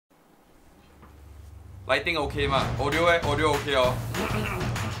Lighting okay 嘛 ？Audio 咧 ，Audio okay 哦。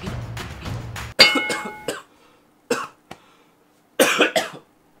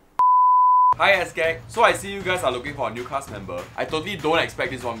Hi SGAG, so I see you guys are looking for a new cast member. I totally don't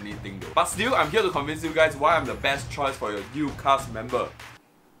expect this 1 minute thing though. But still, I'm here to convince you guys why I'm the best choice for your new cast member.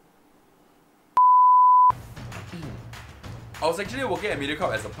 I was actually working at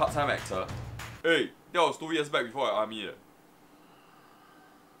Mediacorp as a part-time actor. Hey, that was 2 years back before I army.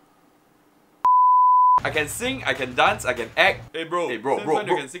 I can sing, I can dance, I can act. Hey bro, you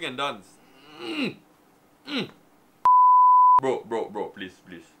can sing and dance. Bro, please,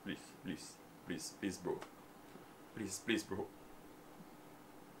 bro. Please, bro.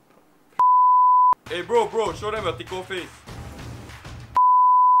 Hey bro, show them your tickle face.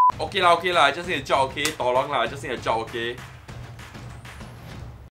 Okay lah, I just need a job, okay? Tolong lah, I just need a job, okay?